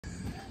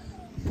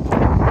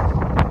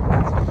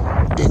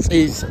It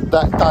is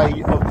that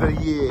day of the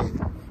year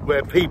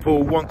where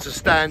people want to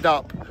stand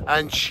up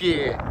and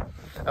cheer.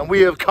 And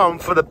we have come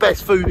for the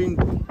best food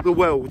in the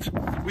world.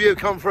 We have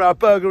come for our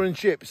burger and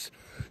chips.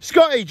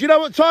 Scotty, do you know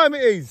what time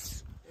it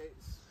is?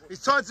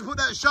 It's time to put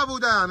that shovel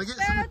down and get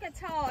Burger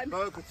time.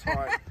 Burger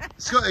time.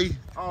 Scotty.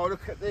 Oh,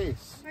 look at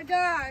this. I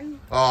don't.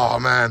 Oh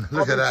man,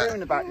 look at I've been that.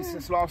 dreaming about this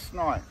since last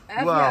night.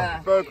 Wow.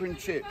 Burger and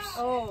chips.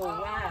 Oh,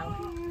 wow.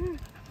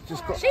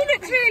 Just got. She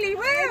looks really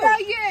well. Go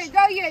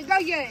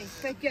you.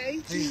 Thank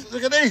you.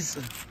 Look at this.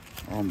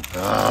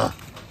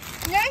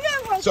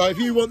 Yeah, So if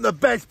you want the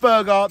best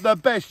burger, the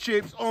best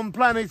chips on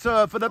planet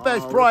Earth for the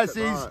best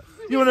prices,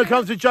 you want to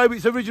come to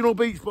Jobitt's Original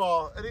Beach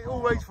Bar, and it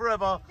always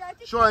forever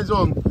shines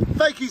on.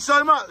 Thank you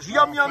so much.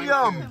 Yum, yum,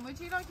 yum. Would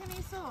you like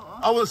any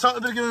sauce? I want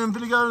salt and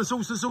vinegar and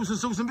sauce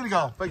and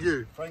vinegar. Thank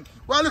you. Thank you.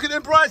 Well, look at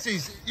them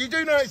prices. You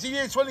do know it's the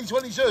year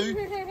 2022.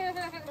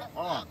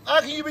 How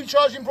can you be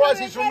charging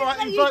prices from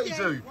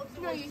 1932?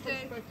 No, you do.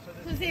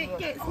 Because it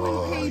gets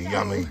Oh,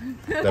 yummy.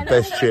 The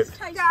best chip.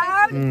 Go.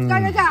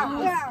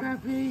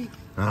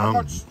 How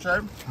much,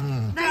 Joe?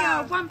 They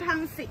are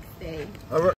 £1.60.